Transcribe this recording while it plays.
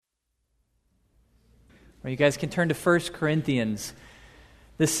Well, you guys can turn to 1 Corinthians.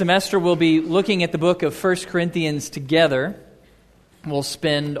 This semester we'll be looking at the book of 1 Corinthians together. We'll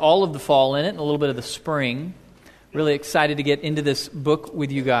spend all of the fall in it and a little bit of the spring. Really excited to get into this book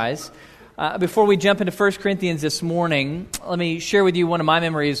with you guys. Before we jump into 1 Corinthians this morning, let me share with you one of my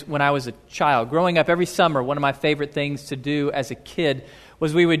memories when I was a child. Growing up every summer, one of my favorite things to do as a kid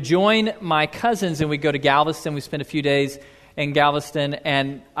was we would join my cousins and we'd go to Galveston. We spent a few days in Galveston,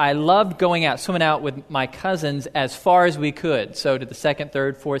 and I loved going out, swimming out with my cousins as far as we could. So to the second,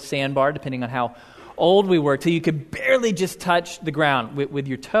 third, fourth sandbar, depending on how old we were, till you could barely just touch the ground with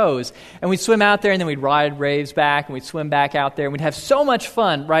your toes. And we'd swim out there, and then we'd ride waves back, and we'd swim back out there, and we'd have so much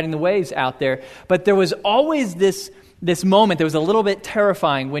fun riding the waves out there. But there was always this moment that was a little bit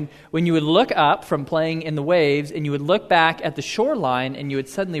terrifying when you would look up from playing in the waves, and you would look back at the shoreline, and you would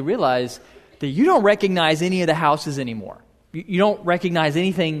suddenly realize that you don't recognize any of the houses anymore. You don't recognize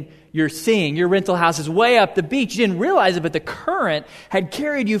anything you're seeing. Your rental house is way up the beach. You didn't realize it, but the current had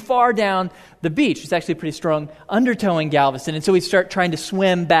carried you far down the beach. It's actually a pretty strong undertow in Galveston. And so we'd start trying to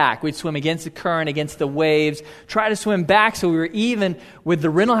swim back. We'd swim against the current, against the waves, try to swim back so we were even with the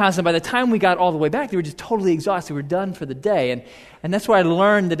rental house. And by the time we got all the way back, they were just totally exhausted. We were done for the day. And that's where I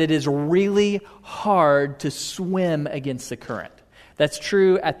learned that it is really hard to swim against the current. That's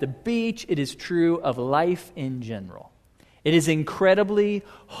true at the beach. It is true of life in general. It is incredibly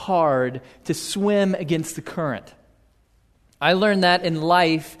hard to swim against the current. I learned that in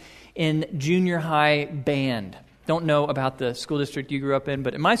life in junior high band. Don't know about the school district you grew up in,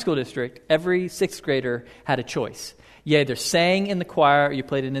 but in my school district, every sixth grader had a choice. You either sang in the choir or you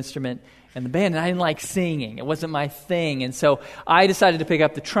played an instrument in the band, and I didn't like singing. It wasn't my thing, and so I decided to pick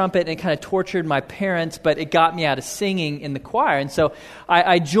up the trumpet, and it kind of tortured my parents, but it got me out of singing in the choir. And so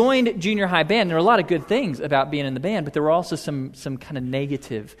I joined junior high band. There were a lot of good things about being in the band, but there were also some kind of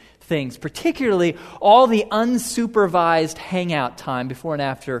negative things, particularly all the unsupervised hangout time before and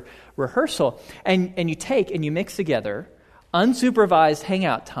after rehearsal. And you take and you mix together unsupervised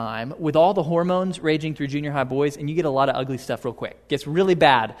hangout time with all the hormones raging through junior high boys, and you get a lot of ugly stuff real quick. It gets really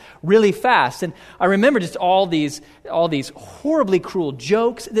bad, really fast. And I remember just all these horribly cruel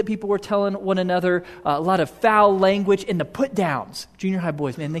jokes that people were telling one another, a lot of foul language, and the put-downs. Junior high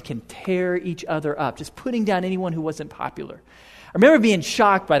boys, man, they can tear each other up, just putting down anyone who wasn't popular. I remember being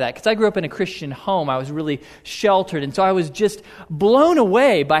shocked by that because I grew up in a Christian home. I was really sheltered, and so I was just blown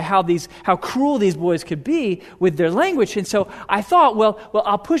away by how cruel these boys could be with their language. And so I thought, well,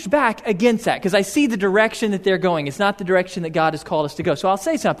 I'll push back against that because I see the direction that they're going. It's not the direction that God has called us to go. So I'll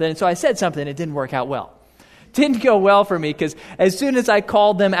say something. And so I said something, and it didn't work out well. Didn't go well for me because as soon as I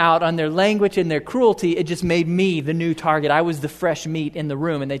called them out on their language and their cruelty, it just made me the new target. I was the fresh meat in the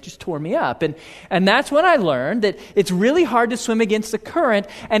room, and they just tore me up. And that's when I learned that it's really hard to swim against the current,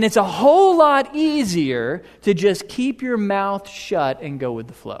 and it's a whole lot easier to just keep your mouth shut and go with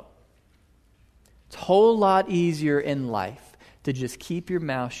the flow. It's a whole lot easier in life to just keep your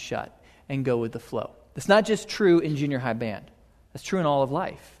mouth shut and go with the flow. That's not just true in junior high band. That's true in all of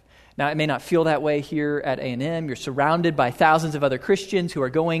life. Now, it may not feel that way here at A&M. You're surrounded by thousands of other Christians who are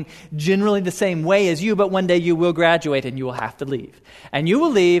going generally the same way as you, but one day you will graduate and you will have to leave. And you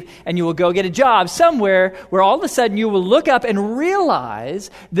will leave and you will go get a job somewhere where all of a sudden you will look up and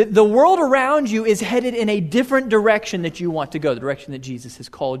realize that the world around you is headed in a different direction that you want to go, the direction that Jesus has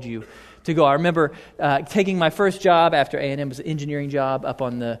called you to go. I remember taking my first job after A&M was an engineering job up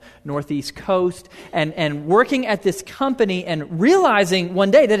on the northeast coast and working at this company and realizing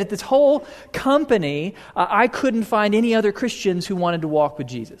one day that at this whole company, I couldn't find any other Christians who wanted to walk with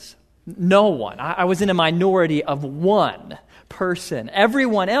Jesus. No one. I was in a minority of one person.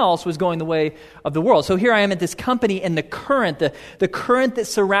 Everyone else was going the way of the world. So here I am at this company, and the current that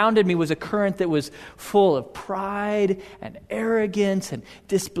surrounded me was a current that was full of pride and arrogance and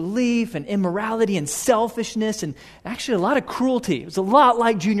disbelief and immorality and selfishness and actually a lot of cruelty. It was a lot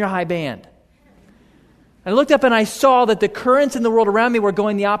like junior high band. I looked up and I saw that the currents in the world around me were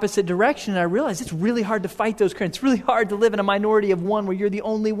going the opposite direction, and I realized it's really hard to fight those currents. It's really hard to live in a minority of one where you're the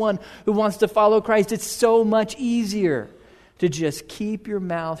only one who wants to follow Christ. It's so much easier to just keep your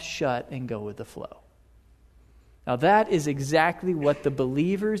mouth shut and go with the flow. Now that is exactly what the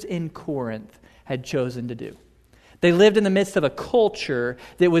believers in Corinth had chosen to do. They lived in the midst of a culture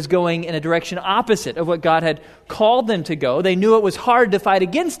that was going in a direction opposite of what God had called them to go. They knew it was hard to fight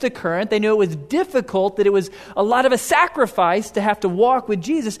against the current. They knew it was difficult, that it was a lot of a sacrifice to have to walk with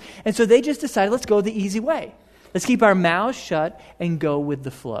Jesus. And so they just decided, let's go the easy way. Let's keep our mouths shut and go with the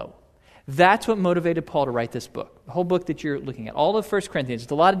flow. That's what motivated Paul to write this book. The whole book that you're looking at, all of 1 Corinthians.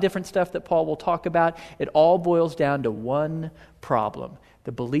 There's a lot of different stuff that Paul will talk about. It all boils down to one problem.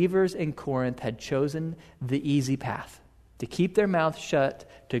 The believers in Corinth had chosen the easy path, to keep their mouth shut,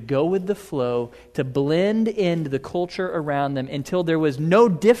 to go with the flow, to blend into the culture around them until there was no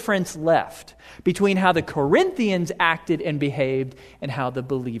difference left between how the Corinthians acted and behaved and how the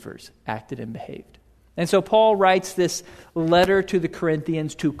believers acted and behaved. And so Paul writes this letter to the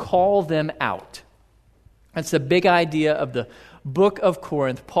Corinthians to call them out. That's the big idea of the book of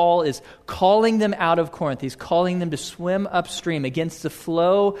Corinth. Paul is calling them out of Corinth. He's calling them to swim upstream against the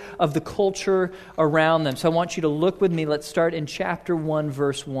flow of the culture around them. So I want you to look with me. Let's start in chapter 1,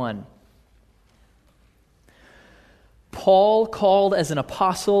 verse 1. Paul, called as an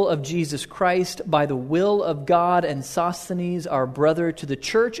apostle of Jesus Christ by the will of God, and Sosthenes, our brother, to the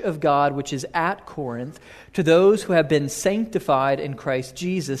church of God which is at Corinth, to those who have been sanctified in Christ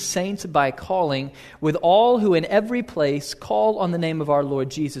Jesus, saints by calling, with all who in every place call on the name of our Lord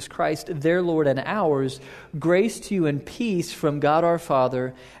Jesus Christ, their Lord and ours, grace to you and peace from God our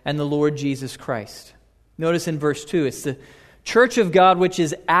Father and the Lord Jesus Christ. Notice in verse 2, it's the church of God which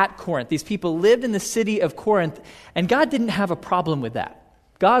is at Corinth. These people lived in the city of Corinth, and God didn't have a problem with that.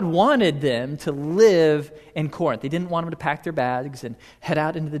 God wanted them to live in Corinth. He didn't want them to pack their bags and head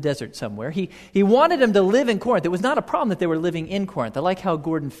out into the desert somewhere. He wanted them to live in Corinth. It was not a problem that they were living in Corinth. I like how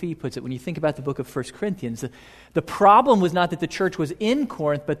Gordon Fee puts it when you think about the book of 1 Corinthians. The problem was not that the church was in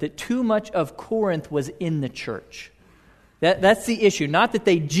Corinth, but that too much of Corinth was in the church. That's the issue. Not that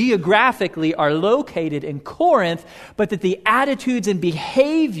they geographically are located in Corinth, but that the attitudes and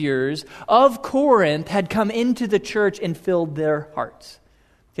behaviors of Corinth had come into the church and filled their hearts.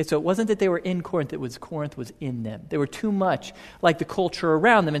 Okay, so it wasn't that they were in Corinth, it was Corinth was in them. They were too much like the culture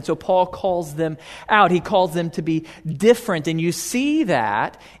around them. And so Paul calls them out. He calls them to be different. And you see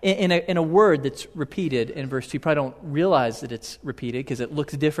that in a word that's repeated in verse 2. You probably don't realize that it's repeated because it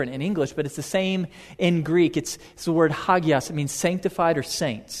looks different in English, but it's the same in Greek. It's the word hagios. It means sanctified or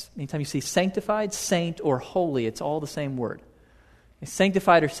saints. Anytime you see sanctified, saint, or holy, it's all the same word.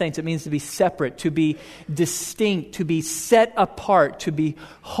 Sanctified or saints, it means to be separate, to be distinct, to be set apart, to be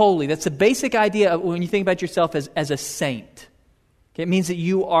holy. That's the basic idea of when you think about yourself as a saint. Okay, it means that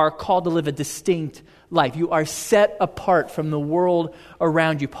you are called to live a distinct life. You are set apart from the world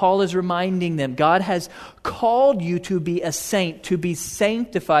around you. Paul is reminding them, God has called you to be a saint, to be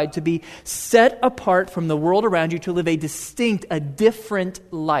sanctified, to be set apart from the world around you, to live a distinct, a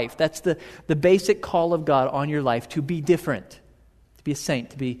different life. That's the basic call of God on your life, to be different. To be a saint,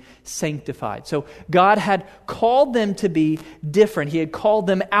 to be sanctified. So God had called them to be different. He had called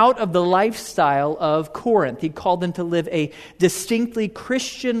them out of the lifestyle of Corinth. He called them to live a distinctly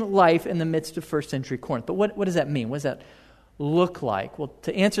Christian life in the midst of first century Corinth. But what does that mean? What does that look like? Well,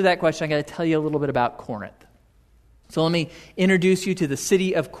 to answer that question, I got to tell you a little bit about Corinth. So let me introduce you to the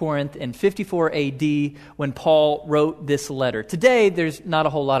city of Corinth in 54 AD when Paul wrote this letter. Today, there's not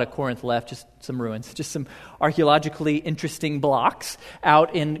a whole lot of Corinth left, just some ruins, just some archaeologically interesting blocks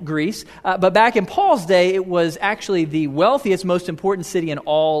out in Greece. But back in Paul's day, it was actually the wealthiest, most important city in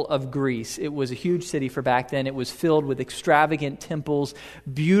all of Greece. It was a huge city for back then. It was filled with extravagant temples,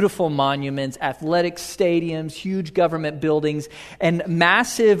 beautiful monuments, athletic stadiums, huge government buildings, and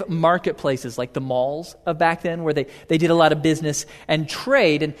massive marketplaces like the malls of back then where they did a lot of business and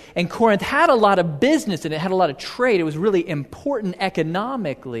trade. And Corinth had a lot of business and it had a lot of trade. It was really important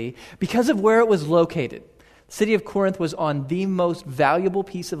economically because of where it was located. The city of Corinth was on the most valuable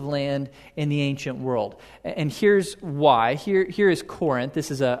piece of land in the ancient world. And here's why. Here is Corinth.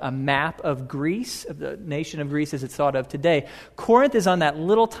 This is a map of Greece, of the nation of Greece as it's thought of today. Corinth is on that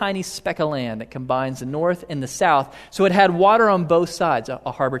little tiny speck of land that combines the north and the south. So it had water on both sides,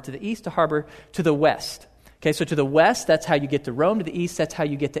 a harbor to the east, a harbor to the west. Okay, so to the west, that's how you get to Rome. To the east, that's how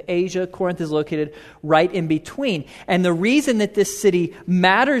you get to Asia. Corinth is located right in between. And the reason that this city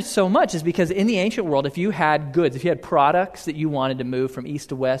matters so much is because in the ancient world, if you had goods, if you had products that you wanted to move from east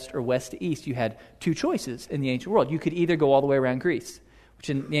to west or west to east, you had two choices in the ancient world. You could either go all the way around Greece,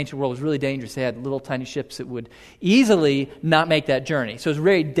 which in the ancient world was really dangerous. They had little tiny ships that would easily not make that journey. So it was a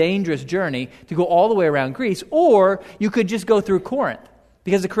very dangerous journey to go all the way around Greece, or you could just go through Corinth.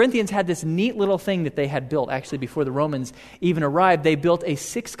 Because the Corinthians had this neat little thing that they had built, actually before the Romans even arrived. They built a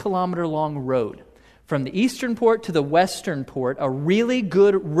 6-kilometer-long road from the eastern port to the western port, a really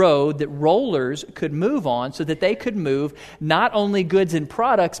good road that rollers could move on so that they could move not only goods and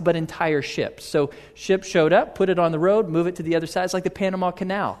products, but entire ships. So ships showed up, put it on the road, move it to the other side. It's like the Panama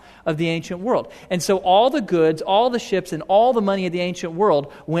Canal of the ancient world. And so all the goods, all the ships, and all the money of the ancient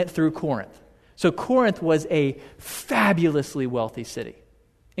world went through Corinth. So Corinth was a fabulously wealthy city.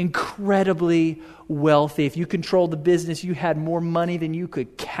 incredibly wealthy. If you controlled the business, you had more money than you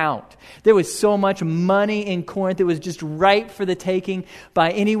could count. There was so much money in Corinth, it was just ripe for the taking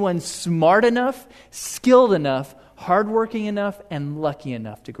by anyone smart enough, skilled enough, hardworking enough, and lucky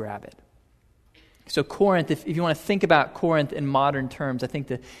enough to grab it. So Corinth, if you want to think about Corinth in modern terms, I think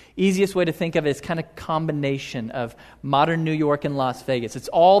the easiest way to think of it is kind of combination of modern New York and Las Vegas. It's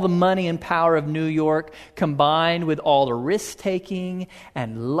all the money and power of New York combined with all the risk-taking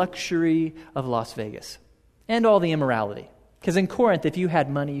and luxury of Las Vegas and all the immorality. Because in Corinth, if you had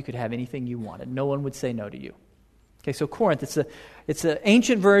money, you could have anything you wanted. No one would say no to you. Okay, so Corinth, it's an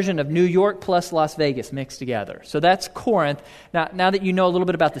ancient version of New York plus Las Vegas mixed together. So that's Corinth. Now that you know a little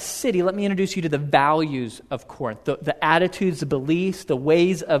bit about the city, let me introduce you to the values of Corinth, the attitudes, the beliefs, the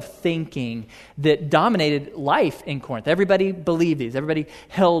ways of thinking that dominated life in Corinth. Everybody believed these. Everybody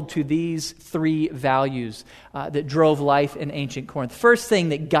held to these three values that drove life in ancient Corinth. First thing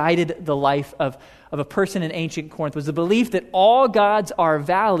that guided the life of a person in ancient Corinth was the belief that all gods are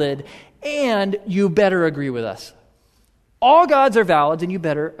valid and you better agree with us. All gods are valid, and you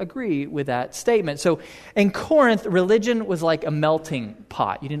better agree with that statement. So in Corinth, religion was like a melting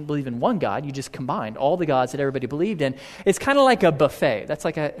pot. You didn't believe in one God. You just combined all the gods that everybody believed in. It's kind of like a buffet. That's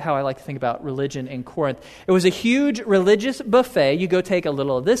like how I like to think about religion in Corinth. It was a huge religious buffet. You go take a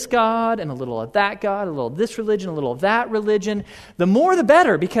little of this God and a little of that God, a little of this religion, a little of that religion. The more the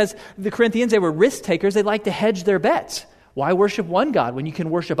better, because the Corinthians, they were risk takers. They liked to hedge their bets. Why worship one God when you can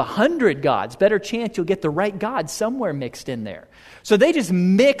worship 100 gods? Better chance you'll get the right God somewhere mixed in there. So they just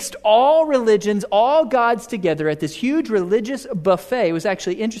mixed all religions, all gods together at this huge religious buffet. It was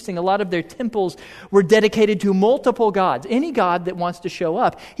actually interesting. A lot of their temples were dedicated to multiple gods. Any God that wants to show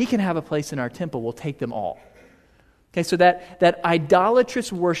up, he can have a place in our temple. We'll take them all. Okay, so that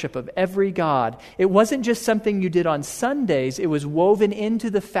idolatrous worship of every god, it wasn't just something you did on Sundays. It was woven into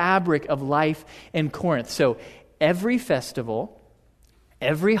the fabric of life in Corinth. So every festival,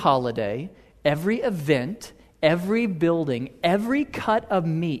 every holiday, every event, every building, every cut of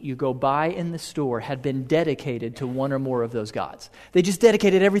meat you go buy in the store had been dedicated to one or more of those gods. They just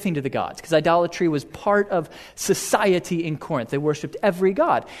dedicated everything to the gods because idolatry was part of society in Corinth. They worshipped every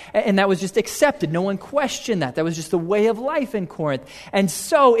god. And that was just accepted. No one questioned that. That was just the way of life in Corinth. And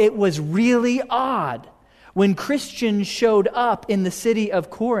so it was really odd when Christians showed up in the city of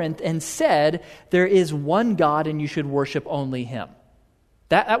Corinth and said, there is one God and you should worship only him.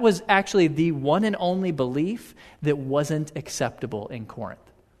 That was actually the one and only belief that wasn't acceptable in Corinth.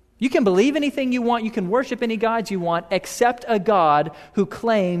 You can believe anything you want, you can worship any gods you want, except a God who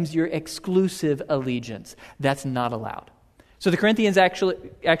claims your exclusive allegiance. That's not allowed. So the Corinthians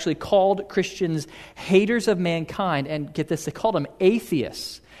actually called Christians haters of mankind, and get this, they called them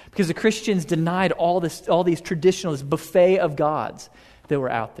atheists. Because the Christians denied all these traditional, this buffet of gods that were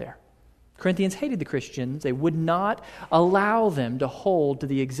out there. Corinthians hated the Christians. They would not allow them to hold to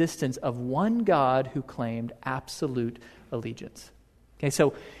the existence of one God who claimed absolute allegiance. Okay,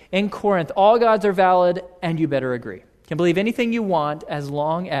 so in Corinth, all gods are valid, and you better agree. You can believe anything you want as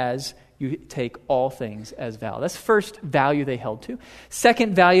long as you take all things as valid. That's the first value they held to.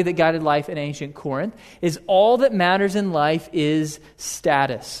 Second value that guided life in ancient Corinth is all that matters in life is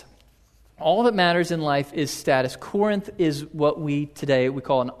status. All that matters in life is status. Corinth is what we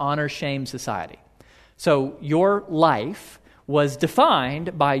call an honor-shame society. So your life was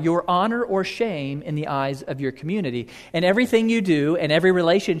defined by your honor or shame in the eyes of your community. And everything you do and every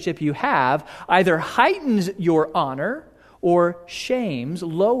relationship you have either heightens your honor or shames,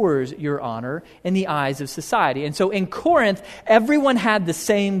 lowers your honor in the eyes of society. And so in Corinth, everyone had the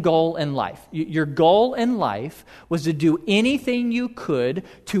same goal in life. Your goal in life was to do anything you could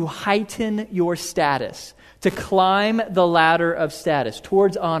to heighten your status, to climb the ladder of status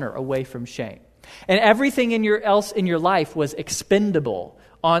towards honor, away from shame. And everything else in your life was expendable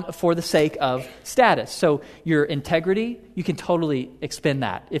for the sake of status. So your integrity, you can totally expend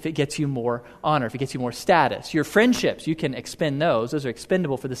that if it gets you more honor, if it gets you more status. Your friendships, you can expend those. Those are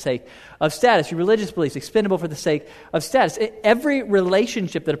expendable for the sake of status. Your religious beliefs, expendable for the sake of status. Every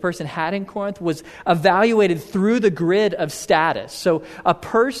relationship that a person had in Corinth was evaluated through the grid of status. So a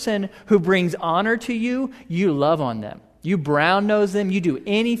person who brings honor to you, you love on them. You brown-nose them. You do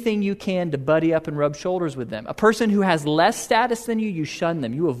anything you can to buddy up and rub shoulders with them. A person who has less status than you shun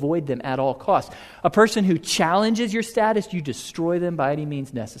them. You avoid them at all costs. A person who challenges your status, you destroy them by any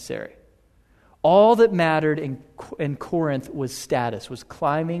means necessary. All that mattered in Corinth was status, was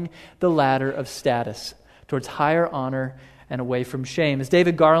climbing the ladder of status towards higher honor and away from shame. As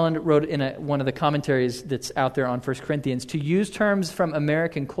David Garland wrote in one of the commentaries that's out there on 1 Corinthians, to use terms from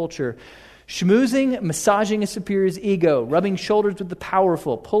American culture Schmoozing, massaging a superior's ego, rubbing shoulders with the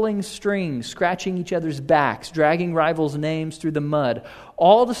powerful, pulling strings, scratching each other's backs, dragging rivals' names through the mud,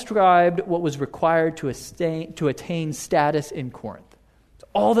 all described what was required to attain status in Corinth. So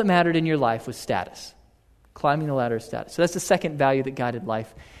all that mattered in your life was status, climbing the ladder of status. So that's the second value that guided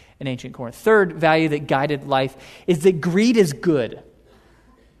life in ancient Corinth. Third value that guided life is that greed is good.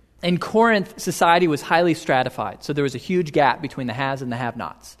 In Corinth, society was highly stratified, so there was a huge gap between the haves and the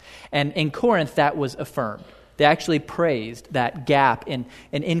have-nots. And in Corinth, that was affirmed. They actually praised that gap in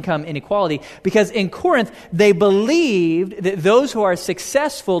income inequality because in Corinth, they believed that those who are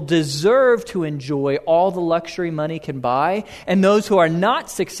successful deserve to enjoy all the luxury money can buy, and those who are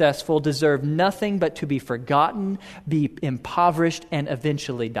not successful deserve nothing but to be forgotten, be impoverished, and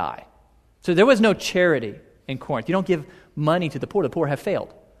eventually die. So there was no charity in Corinth. You don't give money to the poor. The poor have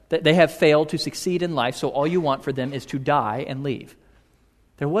failed. They have failed to succeed in life, so all you want for them is to die and leave.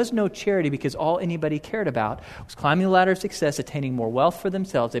 There was no charity because all anybody cared about was climbing the ladder of success, attaining more wealth for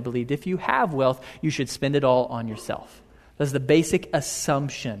themselves. They believed if you have wealth, you should spend it all on yourself. That's the basic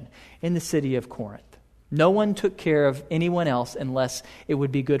assumption in the city of Corinth. No one took care of anyone else unless it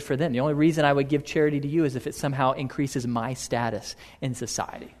would be good for them. The only reason I would give charity to you is if it somehow increases my status in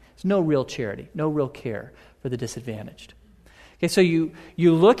society. There's no real charity, no real care for the disadvantaged. Okay, so you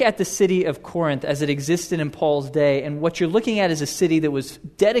look at the city of Corinth as it existed in Paul's day, and what you're looking at is a city that was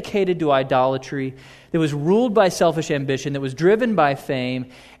dedicated to idolatry, that was ruled by selfish ambition, that was driven by fame,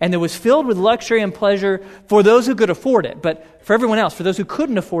 and that was filled with luxury and pleasure for those who could afford it. But for everyone else, for those who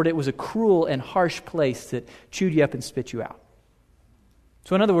couldn't afford it, it was a cruel and harsh place that chewed you up and spit you out.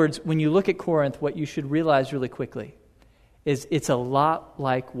 So in other words, when you look at Corinth, what you should realize really quickly is it's a lot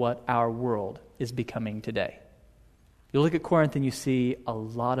like what our world is becoming today. You look at Corinth and you see a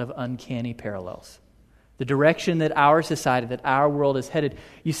lot of uncanny parallels. The direction that our society, that our world is headed,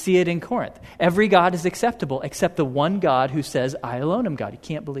 you see it in Corinth. Every God is acceptable except the one God who says, I alone am God. You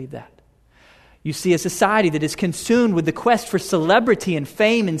can't believe that. You see a society that is consumed with the quest for celebrity and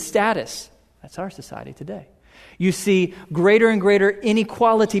fame and status. That's our society today. You see greater and greater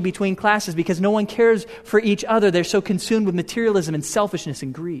inequality between classes because no one cares for each other. They're so consumed with materialism and selfishness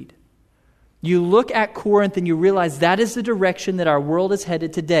and greed. You look at Corinth and you realize that is the direction that our world is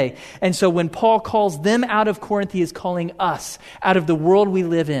headed today. And so when Paul calls them out of Corinth, he is calling us out of the world we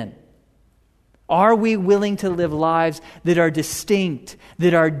live in. Are we willing to live lives that are distinct,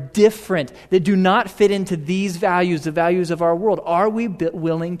 that are different, that do not fit into these values, the values of our world? Are we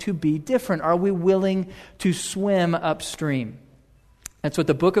willing to be different? Are we willing to swim upstream? That's what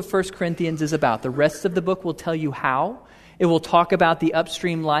the book of 1 Corinthians is about. The rest of the book will tell you how. It will talk about the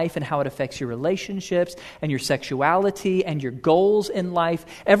upstream life and how it affects your relationships and your sexuality and your goals in life.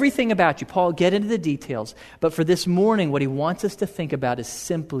 Everything about you. Paul, get into the details. But for this morning, what he wants us to think about is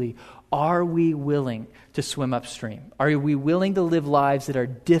simply, are we willing to swim upstream? Are we willing to live lives that are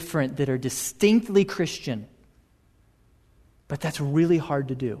different, that are distinctly Christian? But that's really hard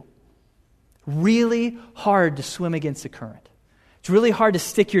to do. Really hard to swim against the current. It's really hard to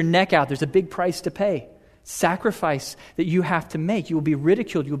stick your neck out. There's a big price to pay. Sacrifice that you have to make. You will be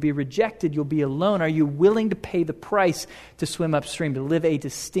ridiculed. You'll be rejected. You'll be alone. Are you willing to pay the price to swim upstream, to live a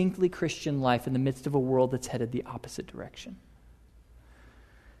distinctly Christian life in the midst of a world that's headed the opposite direction?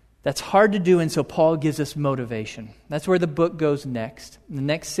 That's hard to do, and so Paul gives us motivation. That's where the book goes next. In the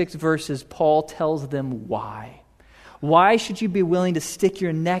next 6 verses, Paul tells them why. Why should you be willing to stick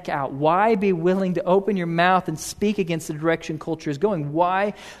your neck out? Why be willing to open your mouth and speak against the direction culture is going?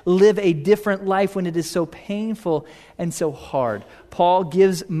 Why live a different life when it is so painful and so hard? Paul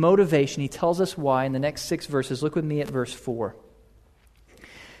gives motivation. He tells us why in the next 6 verses. Look with me at verse 4.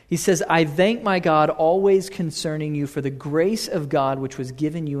 He says, I thank my God always concerning you for the grace of God which was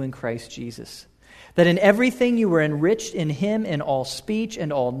given you in Christ Jesus, that in everything you were enriched in him in all speech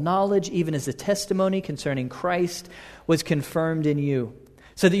and all knowledge, even as the testimony concerning Christ was confirmed in you,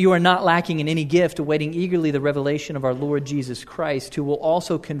 so that you are not lacking in any gift, awaiting eagerly the revelation of our Lord Jesus Christ, who will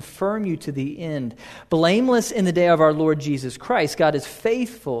also confirm you to the end. Blameless in the day of our Lord Jesus Christ, God is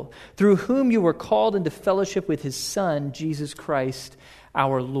faithful, through whom you were called into fellowship with his Son, Jesus Christ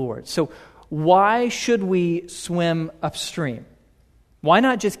our Lord. So why should we swim upstream? Why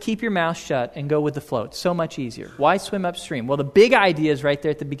not just keep your mouth shut and go with the flow? It's so much easier. Why swim upstream? Well, the big idea is right there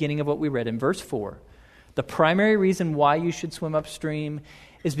at the beginning of what we read in verse 4. The primary reason why you should swim upstream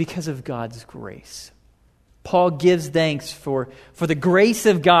is because of God's grace. Paul gives thanks for the grace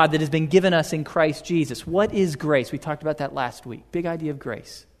of God that has been given us in Christ Jesus. What is grace? We talked about that last week. Big idea of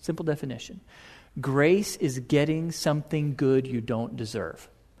grace. Simple definition. Grace is getting something good you don't deserve.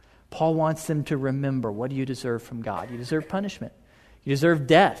 Paul wants them to remember, what do you deserve from God? You deserve punishment. You deserve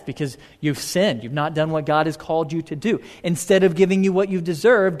death because you've sinned. You've not done what God has called you to do. Instead of giving you what you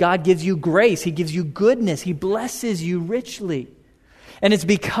deserve, God gives you grace. He gives you goodness. He blesses you richly. And it's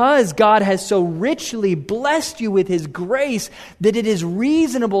because God has so richly blessed you with His grace that it is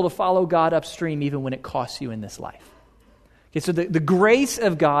reasonable to follow God upstream even when it costs you in this life. Okay, so the grace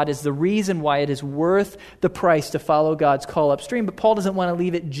of God is the reason why it is worth the price to follow God's call upstream. But Paul doesn't want to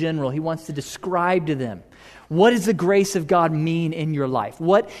leave it general. He wants to describe to them, what does the grace of God mean in your life?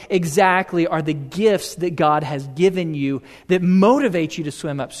 What exactly are the gifts that God has given you that motivate you to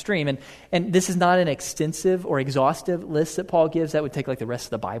swim upstream? And this is not an extensive or exhaustive list that Paul gives. That would take like the rest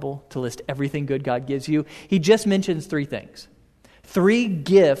of the Bible to list everything good God gives you. He just mentions 3 things. 3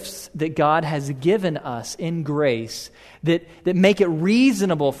 gifts that God has given us in grace that make it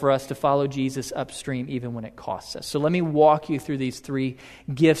reasonable for us to follow Jesus upstream even when it costs us. So let me walk you through these 3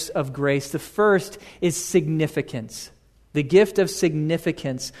 gifts of grace. The first is significance. The gift of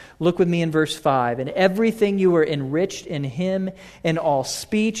significance. Look with me in verse 5. "In everything you were enriched in Him, in all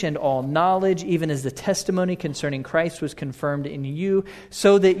speech and all knowledge, even as the testimony concerning Christ was confirmed in you,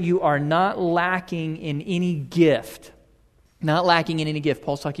 so that you are not lacking in any gift." Not lacking in any gift.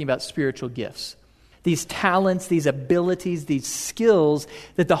 Paul's talking about spiritual gifts. These talents, these abilities, these skills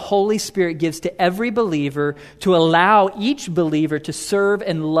that the Holy Spirit gives to every believer to allow each believer to serve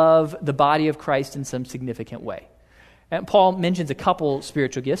and love the body of Christ in some significant way. And Paul mentions a couple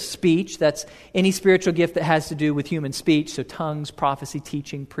spiritual gifts. Speech, that's any spiritual gift that has to do with human speech, so tongues, prophecy,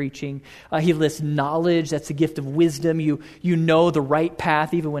 teaching, preaching. He lists knowledge, that's the gift of wisdom. You know the right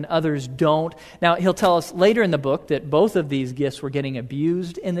path even when others don't. Now, he'll tell us later in the book that both of these gifts were getting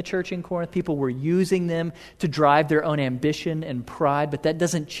abused in the church in Corinth. People were using them to drive their own ambition and pride, but that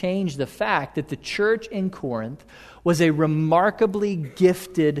doesn't change the fact that the church in Corinth was a remarkably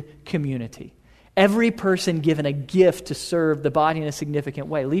gifted community. Every person given a gift to serve the body in a significant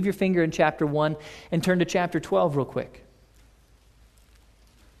way. Leave your finger in chapter 1 and turn to chapter 12 real quick.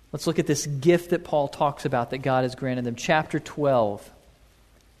 Let's look at this gift that Paul talks about that God has granted them. Chapter 12.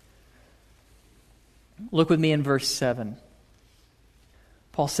 Look with me in verse 7.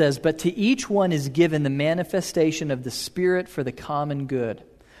 Paul says, "But to each one is given the manifestation of the Spirit for the common good.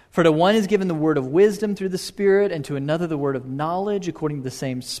 For to one is given the word of wisdom through the Spirit, and to another the word of knowledge according to the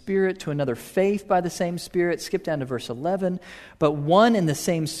same Spirit, to another faith by the same Spirit." Skip down to verse 11. "But one and the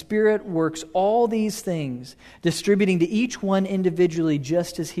same Spirit works all these things, distributing to each one individually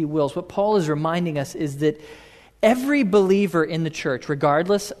just as He wills." What Paul is reminding us is that every believer in the church,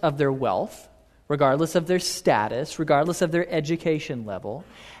 regardless of their wealth, regardless of their status, regardless of their education level,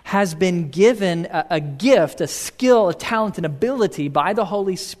 has been given a gift, a skill, a talent, an ability by the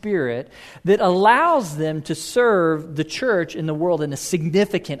Holy Spirit that allows them to serve the church in the world in a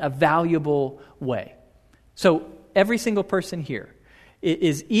significant, a valuable way. So every single person here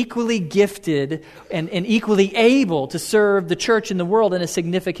is equally gifted and equally able to serve the church in the world in a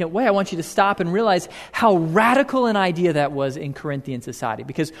significant way. I want you to stop and realize how radical an idea that was in Corinthian society.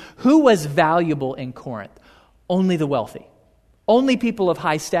 Because who was valuable in Corinth? Only the wealthy. Only people of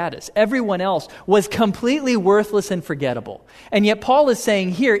high status. Everyone else was completely worthless and forgettable. And yet Paul is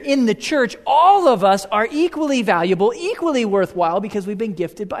saying here, in the church, all of us are equally valuable, equally worthwhile because we've been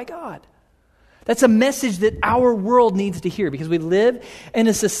gifted by God. That's a message that our world needs to hear, because we live in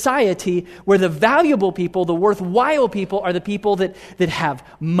a society where the valuable people, the worthwhile people, are the people that have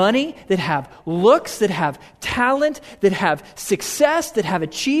money, that have looks, that have talent, that have success, that have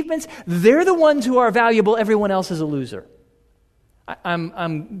achievements. They're the ones who are valuable. Everyone else is a loser.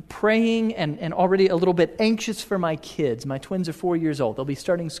 I'm praying and already a little bit anxious for my kids. My twins are 4 years old. They'll be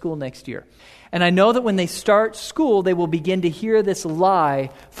starting school next year. And I know that when they start school, they will begin to hear this lie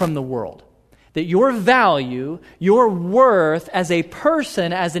from the world. That your value, your worth as a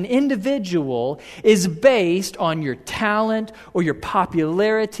person, as an individual, is based on your talent or your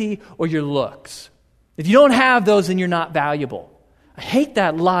popularity or your looks. If you don't have those, then you're not valuable. I hate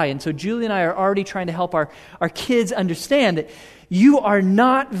that lie. And so Julie and I are already trying to help our kids understand that you are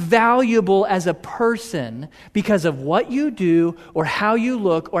not valuable as a person because of what you do or how you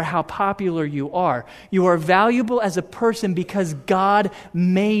look or how popular you are. You are valuable as a person because God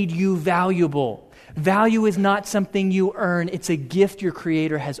made you valuable. Value is not something you earn. It's a gift your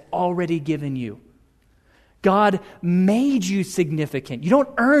Creator has already given you. God made you significant. You don't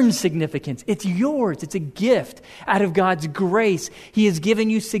earn significance. It's yours. It's a gift. Out of God's grace, He has given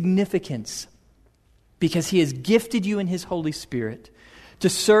you significance because He has gifted you in His Holy Spirit to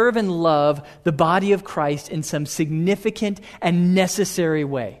serve and love the body of Christ in some significant and necessary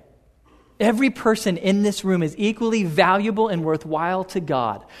way. Every person in this room is equally valuable and worthwhile to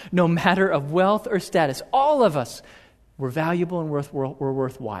God, no matter of wealth or status. All of us, We're valuable and we're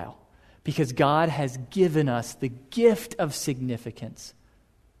worthwhile because God has given us the gift of significance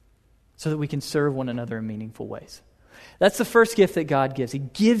so that we can serve one another in meaningful ways. That's the first gift that God gives. He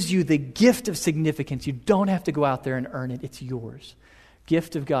gives you the gift of significance. You don't have to go out there and earn it. It's yours.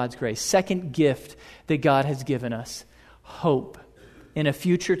 Gift of God's grace. Second gift that God has given us, hope in a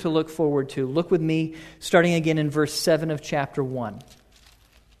future to look forward to. Look with me, starting again in verse 7 of chapter 1.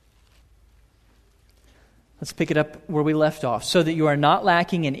 Let's pick it up where we left off. So that you are not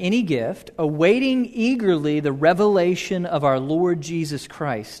lacking in any gift, awaiting eagerly the revelation of our Lord Jesus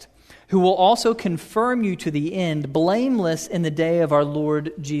Christ, who will also confirm you to the end, blameless in the day of our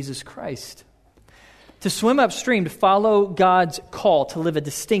Lord Jesus Christ. To swim upstream, to follow God's call, to live a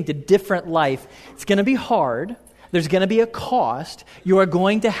distinct, a different life, it's going to be hard. There's going to be a cost. You are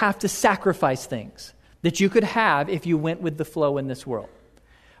going to have to sacrifice things that you could have if you went with the flow in this world.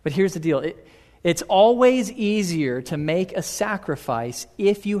 But here's the deal. It's always easier to make a sacrifice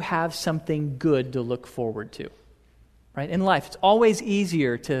if you have something good to look forward to. Right? In life, it's always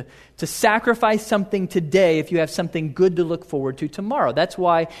easier to sacrifice something today if you have something good to look forward to tomorrow. That's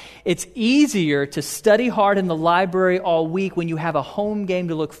why it's easier to study hard in the library all week when you have a home game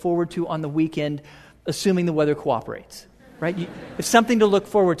to look forward to on the weekend, assuming the weather cooperates. Right? It's something to look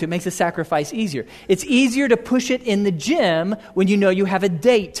forward to. It makes a sacrifice easier. It's easier to push it in the gym when you know you have a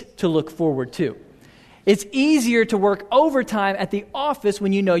date to look forward to. It's easier to work overtime at the office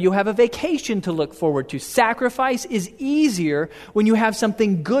when you know you have a vacation to look forward to. Sacrifice is easier when you have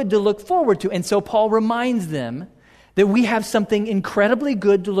something good to look forward to. And so Paul reminds them that we have something incredibly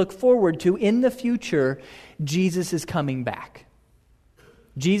good to look forward to in the future. Jesus is coming back.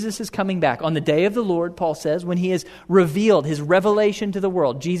 Jesus is coming back. On the day of the Lord, Paul says, when he has revealed his revelation to the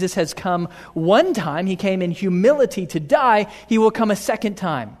world. Jesus has come one time. He came in humility to die. He will come a second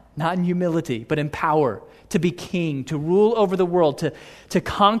time. Not in humility, but in power, to be king, to rule over the world, to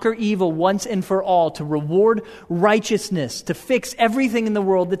conquer evil once and for all, to reward righteousness, to fix everything in the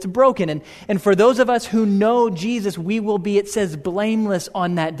world that's broken. And for those of us who know Jesus, we will be, it says, blameless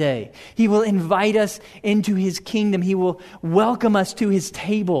on that day. He will invite us into his kingdom. He will welcome us to his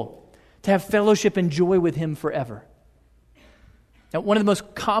table to have fellowship and joy with him forever. Now, one of the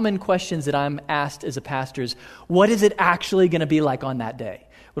most common questions that I'm asked as a pastor is, what is it actually going to be like on that day?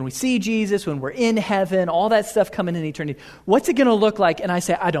 When we see Jesus, when we're in heaven, all that stuff coming in eternity, what's it going to look like? And I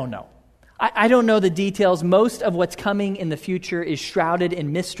say, I don't know. I don't know the details. Most of what's coming in the future is shrouded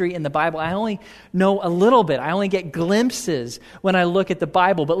in mystery in the Bible. I only know a little bit. I only get glimpses when I look at the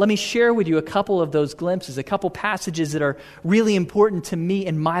Bible. But let me share with you a couple of those glimpses, a couple passages that are really important to me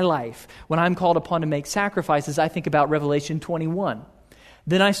in my life. When I'm called upon to make sacrifices, I think about Revelation 21.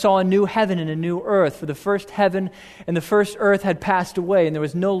 Then I saw a new heaven and a new earth, for the first heaven and the first earth had passed away, and there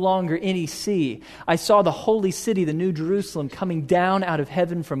was no longer any sea. I saw the holy city, the new Jerusalem, coming down out of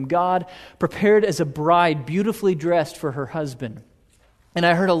heaven from God, prepared as a bride, beautifully dressed for her husband. And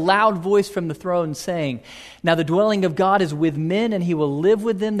I heard a loud voice from the throne saying, now the dwelling of God is with men, and he will live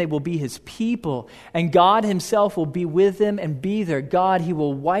with them. They will be his people, and God himself will be with them and be their God. He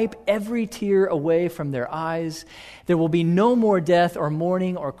will wipe every tear away from their eyes. There will be no more death or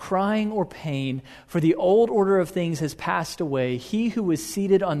mourning or crying or pain, for the old order of things has passed away. He who was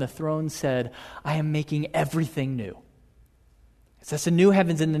seated on the throne said, I am making everything new. That's the new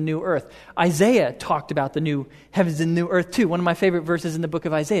heavens and the new earth. Isaiah talked about the new heavens and new earth too. One of my favorite verses in the book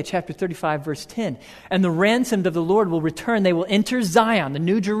of Isaiah, chapter 35, verse 10. And the ransomed of the Lord will return. They will enter Zion, the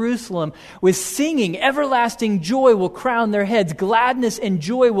new Jerusalem, with singing. Everlasting joy will crown their heads. Gladness and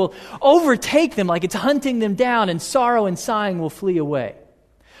joy will overtake them like it's hunting them down, and sorrow and sighing will flee away.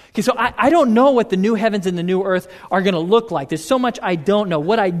 Okay, so I don't know what the new heavens and the new earth are going to look like. There's so much I don't know.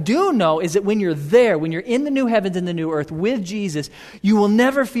 What I do know is that when you're there, when you're in the new heavens and the new earth with Jesus, you will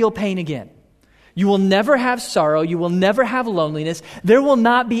never feel pain again. You will never have sorrow. You will never have loneliness. There will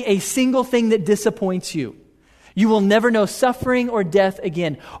not be a single thing that disappoints you. You will never know suffering or death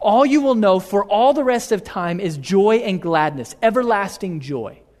again. All you will know for all the rest of time is joy and gladness, everlasting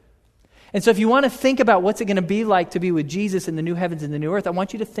joy. And so if you want to think about what's it going to be like to be with Jesus in the new heavens and the new earth, I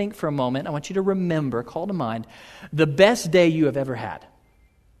want you to think for a moment. I want you to remember, call to mind, the best day you have ever had.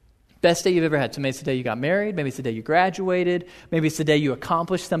 Best day you've ever had. So maybe it's the day you got married. Maybe it's the day you graduated. Maybe it's the day you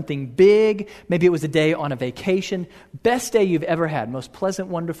accomplished something big. Maybe it was a day on a vacation. Best day you've ever had. Most pleasant,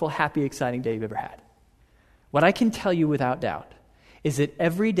 wonderful, happy, exciting day you've ever had. What I can tell you without doubt is that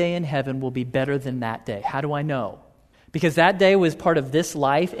every day in heaven will be better than that day. How do I know? Because that day was part of this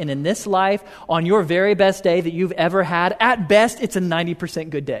life, and in this life, on your very best day that you've ever had, at best, it's a 90%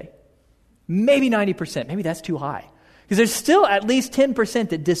 good day. Maybe 90%. Maybe that's too high. Because there's still at least 10%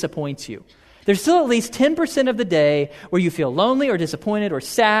 that disappoints you. There's still at least 10% of the day where you feel lonely or disappointed or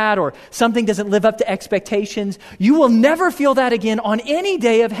sad or something doesn't live up to expectations. You will never feel that again on any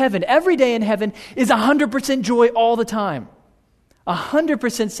day of heaven. Every day in heaven is 100% joy all the time.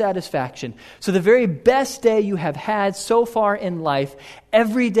 100% satisfaction. So the very best day you have had so far in life,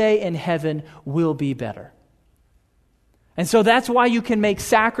 every day in heaven will be better. And so that's why you can make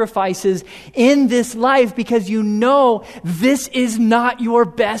sacrifices in this life, because you know this is not your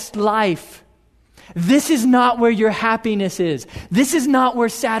best life. This is not where your happiness is. This is not where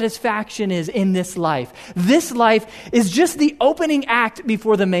satisfaction is in this life. This life is just the opening act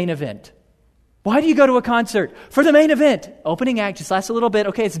before the main event. Why do you go to a concert? For the main event. Opening act just lasts a little bit.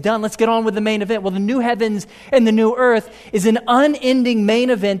 Okay, it's done. Let's get on with the main event. Well, the new heavens and the new earth is an unending main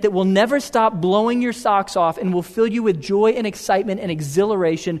event that will never stop blowing your socks off and will fill you with joy and excitement and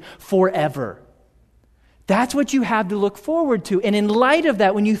exhilaration forever. That's what you have to look forward to. And in light of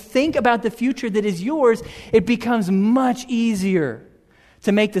that, when you think about the future that is yours, it becomes much easier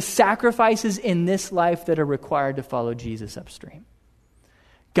to make the sacrifices in this life that are required to follow Jesus upstream.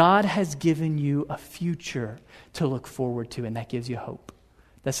 God has given you a future to look forward to, and that gives you hope.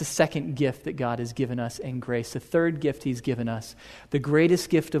 That's the second gift that God has given us in grace. The third gift He's given us, the greatest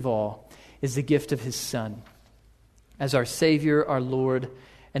gift of all, is the gift of His Son as our Savior, our Lord,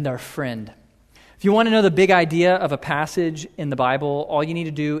 and our friend. If you want to know the big idea of a passage in the Bible, all you need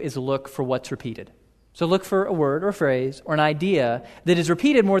to do is look for what's repeated. So look for a word or a phrase or an idea that is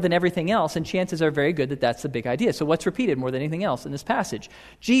repeated more than everything else, and chances are very good that that's the big idea. So what's repeated more than anything else in this passage?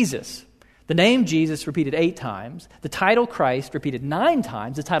 Jesus. The name Jesus repeated 8 times. The title Christ repeated 9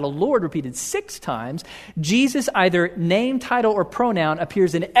 times. The title Lord repeated 6 times. Jesus, either name, title, or pronoun,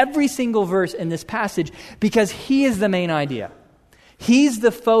 appears in every single verse in this passage because He is the main idea. He's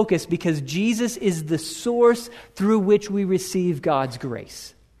the focus because Jesus is the source through which we receive God's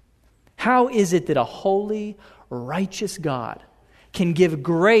grace. How is it that a holy, righteous God can give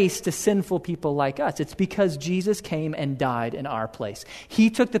grace to sinful people like us? It's because Jesus came and died in our place.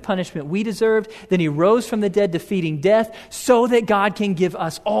 He took the punishment we deserved, then He rose from the dead, defeating death, so that God can give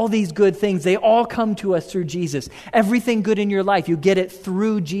us all these good things. They all come to us through Jesus. Everything good in your life, you get it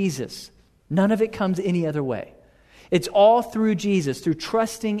through Jesus. None of it comes any other way. It's all through Jesus, through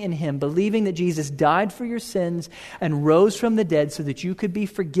trusting in Him, believing that Jesus died for your sins and rose from the dead so that you could be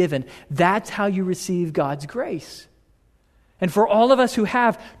forgiven. That's how you receive God's grace. And for all of us who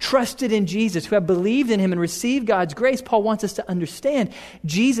have trusted in Jesus, who have believed in Him and received God's grace, Paul wants us to understand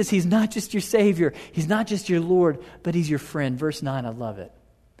Jesus, He's not just your Savior, He's not just your Lord, but He's your friend. Verse 9, I love it.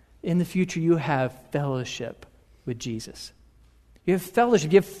 In the future, you have fellowship with Jesus. You have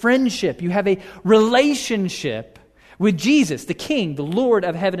fellowship, you have friendship, you have a relationship with Jesus, the King, the Lord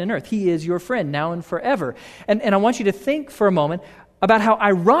of heaven and earth. He is your friend now and forever. And I want you to think for a moment about how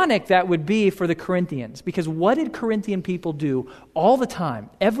ironic that would be for the Corinthians. Because what did Corinthian people do all the time,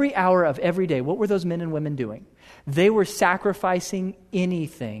 every hour of every day? What were those men and women doing? They were sacrificing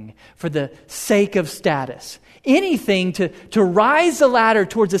anything for the sake of status. Anything to rise the ladder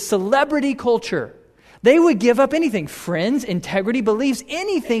towards a celebrity culture. They would give up anything, friends, integrity, beliefs,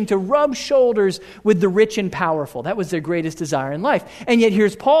 anything to rub shoulders with the rich and powerful. That was their greatest desire in life. And yet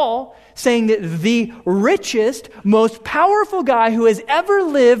here's Paul saying that the richest, most powerful guy who has ever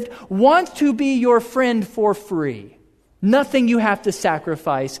lived wants to be your friend for free. Nothing you have to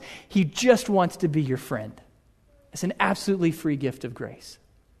sacrifice. He just wants to be your friend. It's an absolutely free gift of grace.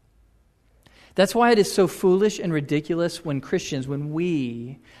 That's why it is so foolish and ridiculous when Christians, when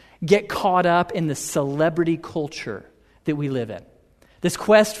we get caught up in the celebrity culture that we live in. This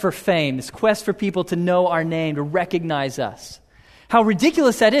quest for fame, this quest for people to know our name, to recognize us. How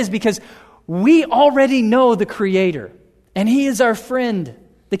ridiculous that is, because we already know the Creator, and He is our friend.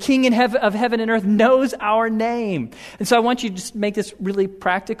 The King of heaven and earth knows our name. And so I want you to just make this really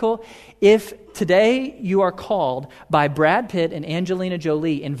practical. If today you are called by Brad Pitt and Angelina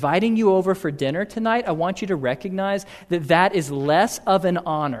Jolie inviting you over for dinner tonight, I want you to recognize that that is less of an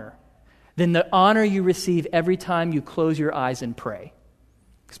honor than the honor you receive every time you close your eyes and pray.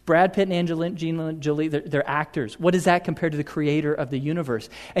 Because Brad Pitt and Angelina Jolie, they're actors. What is that compared to the Creator of the universe?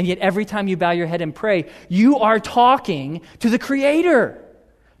 And yet every time you bow your head and pray, you are talking to the Creator.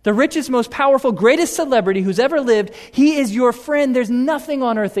 The richest, most powerful, greatest celebrity who's ever lived. He is your friend. There's nothing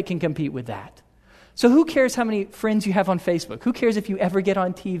on earth that can compete with that. So who cares how many friends you have on Facebook? Who cares if you ever get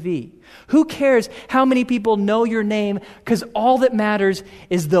on TV? Who cares how many people know your name? Because all that matters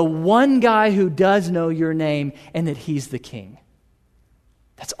is the one guy who does know your name and that He's the King.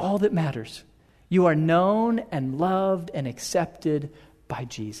 That's all that matters. You are known and loved and accepted by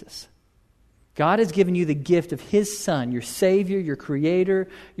Jesus. God has given you the gift of His Son, your Savior, your Creator,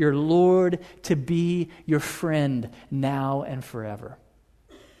 your Lord, to be your friend now and forever.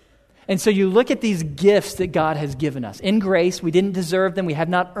 And so you look at these gifts that God has given us. In grace, we didn't deserve them. We have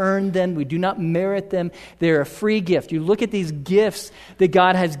not earned them. We do not merit them. They're a free gift. You look at these gifts that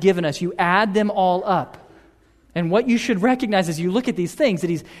God has given us. You add them all up. And what you should recognize as you look at these things, that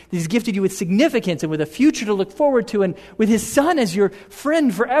He's gifted you with significance and with a future to look forward to, and with His Son as your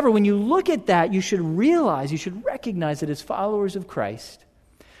friend forever. When you look at that, you should recognize that as followers of Christ,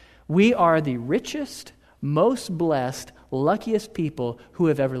 we are the richest, most blessed, luckiest people who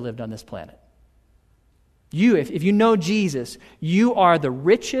have ever lived on this planet. If you know Jesus, you are the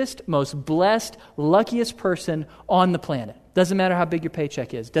richest, most blessed, luckiest person on the planet. Doesn't matter how big your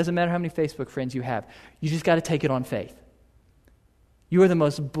paycheck is. Doesn't matter how many Facebook friends you have. You just got to take it on faith. You are the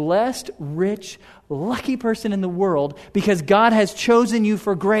most blessed, rich, lucky person in the world because God has chosen you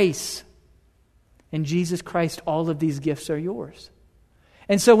for grace. In Jesus Christ, all of these gifts are yours.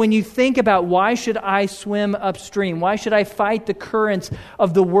 And so when you think about why should I swim upstream? Why should I fight the currents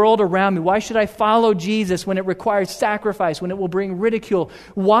of the world around me? Why should I follow Jesus when it requires sacrifice, when it will bring ridicule?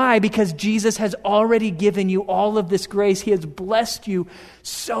 Why? Because Jesus has already given you all of this grace. He has blessed you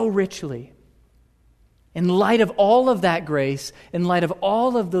so richly. In light of all of that grace, in light of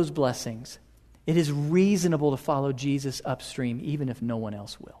all of those blessings, it is reasonable to follow Jesus upstream, even if no one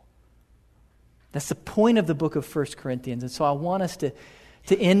else will. That's the point of the book of 1 Corinthians. And so I want us to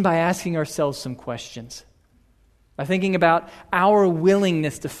end by asking ourselves some questions. By thinking about our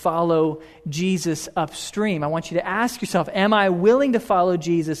willingness to follow Jesus upstream. I want you to ask yourself, am I willing to follow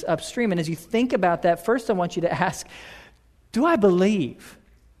Jesus upstream? And as you think about that, first I want you to ask, do I believe?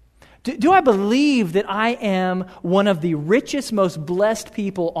 Do I believe that I am one of the richest, most blessed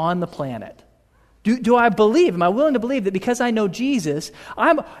people on the planet? Do I believe, am I willing to believe that because I know Jesus,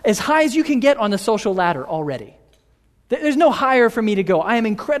 I'm as high as you can get on the social ladder already? There's no higher for me to go. I am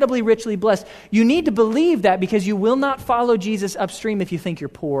incredibly richly blessed. You need to believe that because you will not follow Jesus upstream if you think you're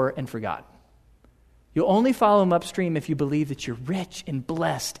poor and forgotten. You'll only follow Him upstream if you believe that you're rich and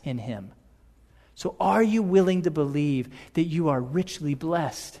blessed in Him. So are you willing to believe that you are richly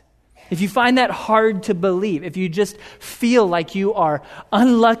blessed? If you find that hard to believe, if you just feel like you are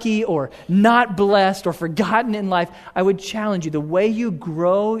unlucky or not blessed or forgotten in life, I would challenge you. The way you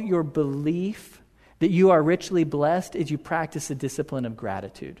grow your belief that you are richly blessed is you practice the discipline of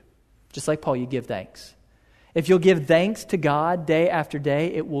gratitude. Just like Paul, you give thanks. If you'll give thanks to God day after day,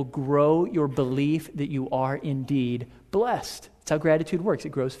 it will grow your belief that you are indeed blessed. That's how gratitude works. It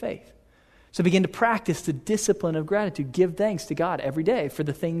grows faith. So begin to practice the discipline of gratitude. Give thanks to God every day for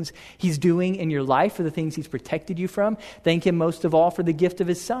the things He's doing in your life, for the things He's protected you from. Thank Him most of all for the gift of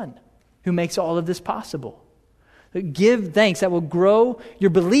His Son, who makes all of this possible. Give thanks. That will grow your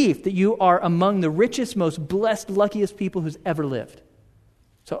belief that you are among the richest, most blessed, luckiest people who's ever lived.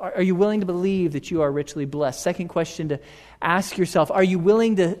 So are you willing to believe that you are richly blessed? Second question to ask yourself, are you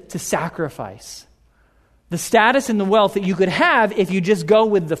willing to sacrifice the status and the wealth that you could have if you just go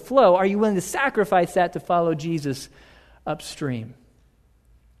with the flow? Are you willing to sacrifice that to follow Jesus upstream?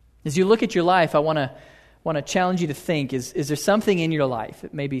 As you look at your life, I want to challenge you to think, is there something in your life,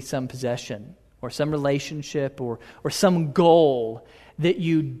 it may be some possession, or some relationship, or some goal that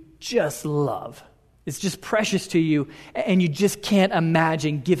you just love. It's just precious to you, and you just can't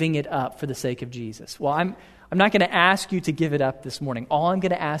imagine giving it up for the sake of Jesus. Well, I'm not going to ask you to give it up this morning. All I'm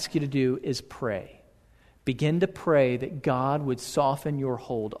going to ask you to do is pray. Begin to pray that God would soften your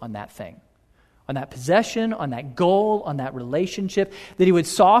hold on that thing, on that possession, on that goal, on that relationship, that He would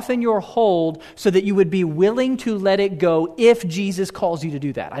soften your hold so that you would be willing to let it go if Jesus calls you to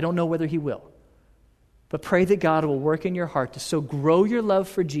do that. I don't know whether He will. But pray that God will work in your heart to so grow your love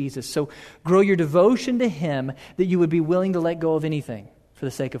for Jesus, so grow your devotion to Him, that you would be willing to let go of anything for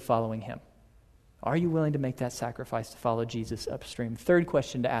the sake of following Him. Are you willing to make that sacrifice to follow Jesus upstream? Third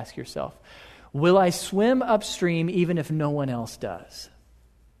question to ask yourself, will I swim upstream even if no one else does?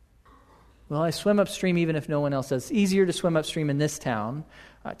 Will I swim upstream even if no one else does? It's easier to swim upstream in this town.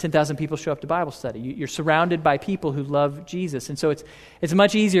 10,000 people show up to Bible study. You're surrounded by people who love Jesus. And so it's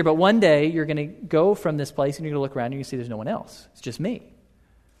much easier, but one day you're going to go from this place and you're going to look around and you see there's no one else. It's just me.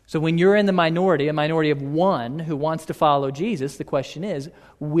 So when you're in the minority, a minority of one who wants to follow Jesus, the question is,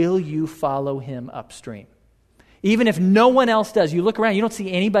 will you follow Him upstream? Even if no one else does, you look around, you don't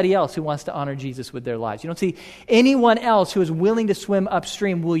see anybody else who wants to honor Jesus with their lives. You don't see anyone else who is willing to swim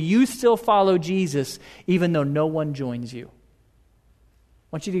upstream. Will you still follow Jesus even though no one joins you?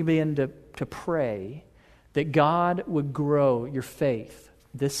 I want you to begin to pray that God would grow your faith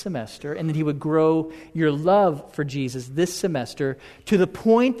this semester, and that he would grow your love for Jesus this semester to the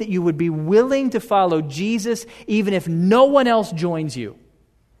point that you would be willing to follow Jesus even if no one else joins you.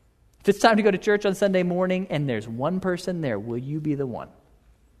 If it's time to go to church on Sunday morning and there's one person there, will you be the one?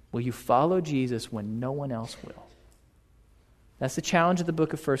 Will you follow Jesus when no one else will? That's the challenge of the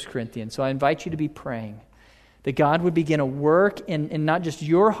book of 1 Corinthians. So I invite you to be praying that God would begin a work in not just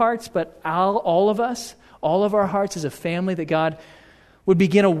your hearts, but all of us, all of our hearts as a family, that God would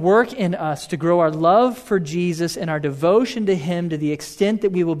begin a work in us to grow our love for Jesus and our devotion to Him to the extent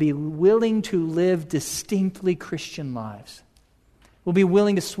that we will be willing to live distinctly Christian lives. We'll be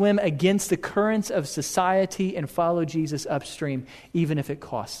willing to swim against the currents of society and follow Jesus upstream, even if it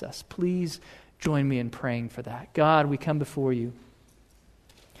costs us. Please join me in praying for that. God, we come before you,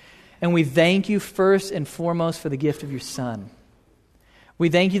 and we thank you first and foremost for the gift of your Son. We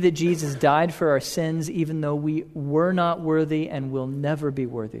thank you that Jesus died for our sins even though we were not worthy and will never be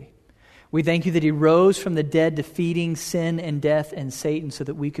worthy. We thank you that He rose from the dead, defeating sin and death and Satan so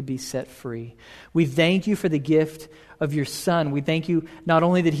that we could be set free. We thank you for the gift of your Son. We thank you not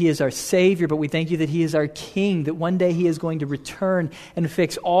only that He is our Savior, but we thank you that He is our King, that one day He is going to return and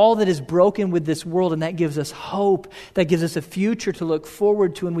fix all that is broken with this world, and that gives us hope. That gives us a future to look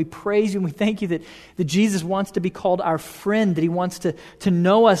forward to, and we praise you and we thank you that Jesus wants to be called our friend, that He wants to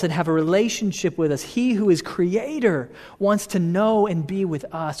know us and have a relationship with us. He who is Creator wants to know and be with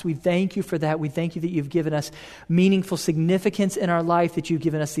us. We thank you for that. We thank you that you've given us meaningful significance in our life, that you've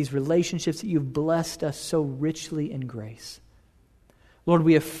given us these relationships, that you've blessed us so richly in grace. Lord,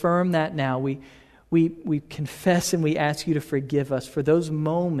 we affirm that now. We confess and we ask you to forgive us for those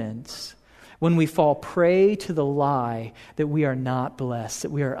moments when we fall prey to the lie that we are not blessed,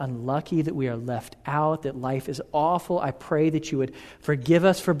 that we are unlucky, that we are left out, that life is awful. I pray that you would forgive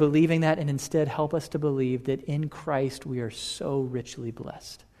us for believing that and instead help us to believe that in Christ we are so richly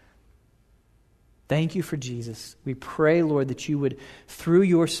blessed. Thank you for Jesus. We pray, Lord, that you would, through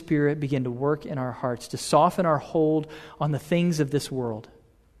your Spirit, begin to work in our hearts, to soften our hold on the things of this world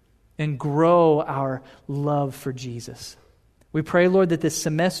and grow our love for Jesus. We pray, Lord, that this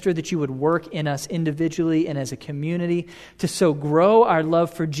semester that you would work in us individually and as a community to so grow our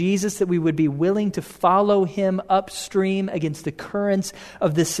love for Jesus that we would be willing to follow Him upstream against the currents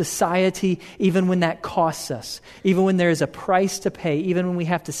of this society, even when that costs us, even when there is a price to pay, even when we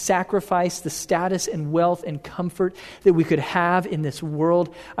have to sacrifice the status and wealth and comfort that we could have in this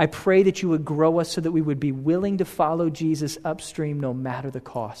world. I pray that you would grow us so that we would be willing to follow Jesus upstream no matter the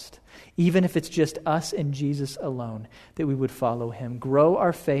cost. Even if it's just us and Jesus alone, that we would follow Him. Grow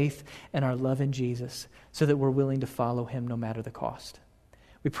our faith and our love in Jesus so that we're willing to follow Him no matter the cost.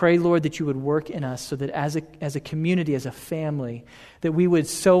 We pray, Lord, that you would work in us so that as a community, as a family, that we would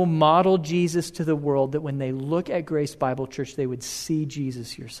so model Jesus to the world that when they look at Grace Bible Church, they would see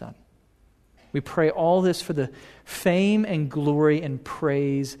Jesus, your Son. We pray all this for the fame and glory and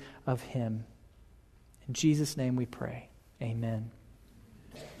praise of Him. In Jesus' name we pray. Amen.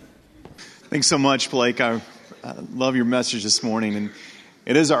 Thanks so much, Blake. I love your message this morning. And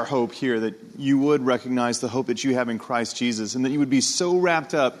it is our hope here that you would recognize the hope that you have in Christ Jesus and that you would be so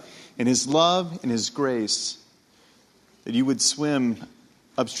wrapped up in His love and His grace that you would swim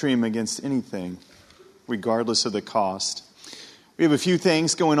upstream against anything, regardless of the cost. We have a few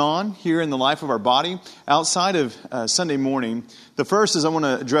things going on here in the life of our body outside of Sunday morning. The first is I want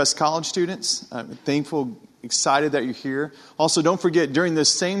to address college students. I'm thankful, excited that you're here. Also, don't forget, during this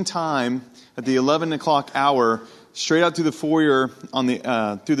same time, at the 11 o'clock hour, straight out through the foyer,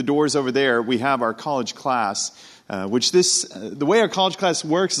 through the doors over there, we have our college class. The way our college class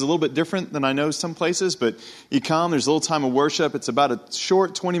works is a little bit different than I know some places, but you come, there's a little time of worship. It's about a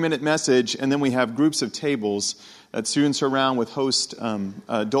short 20-minute message, and then we have groups of tables that students are around with host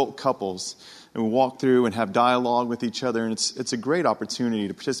adult couples. And we walk through and have dialogue with each other, and it's a great opportunity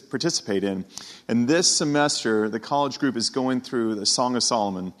to participate in. And this semester, the college group is going through the Song of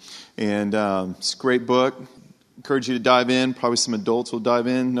Solomon, and it's a great book. Encourage you to dive in. Probably some adults will dive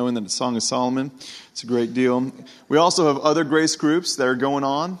in, knowing that it's Song of Solomon. It's a great deal. We also have other grace groups that are going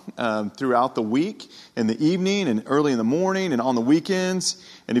on throughout the week, in the evening and early in the morning and on the weekends.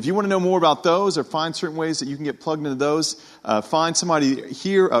 And if you want to know more about those or find certain ways that you can get plugged into those, find somebody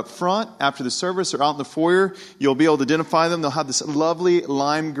here up front after the service or out in the foyer. You'll be able to identify them. They'll have this lovely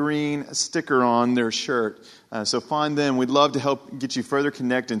lime green sticker on their shirt. So find them. We'd love to help get you further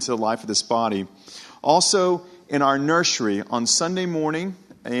connected into the life of this body. Also, in our nursery on Sunday morning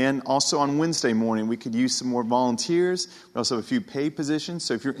and also on Wednesday morning, we could use some more volunteers. We also have a few paid positions.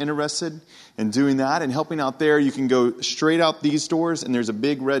 So if you're interested in doing that and helping out there, you can go straight out these doors, and there's a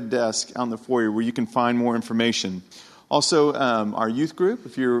big red desk out in the foyer where you can find more information. Also, our youth group,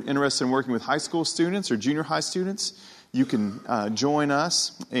 if you're interested in working with high school students or junior high students, you can join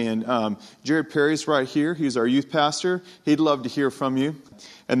us. And Jared Perry's right here. He's our youth pastor. He'd love to hear from you.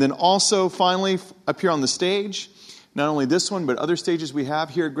 And then also, finally, up here on the stage, not only this one, but other stages we have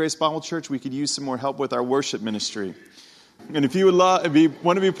here at Grace Bible Church, we could use some more help with our worship ministry. And if you would want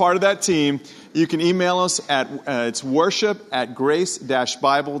to be part of that team, you can email us at it's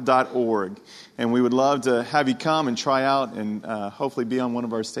worship@grace-bible.org. And we would love to have you come and try out and hopefully be on one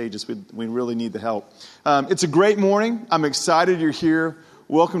of our stages. We really need the help. It's a great morning. I'm excited you're here.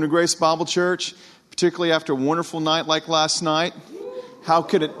 Welcome to Grace Bible Church, particularly after a wonderful night like last night. How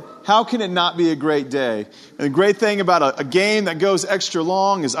can it not be a great day? And the great thing about a game that goes extra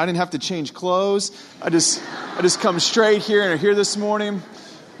long is I didn't have to change clothes. I just come straight here and are here this morning.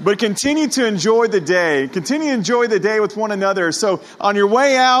 But continue to enjoy the day. Continue to enjoy the day with one another. So on your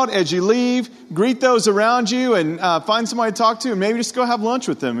way out, as you leave, greet those around you and find somebody to talk to and maybe just go have lunch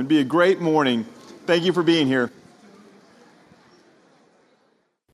with them. It'd be a great morning. Thank you for being here.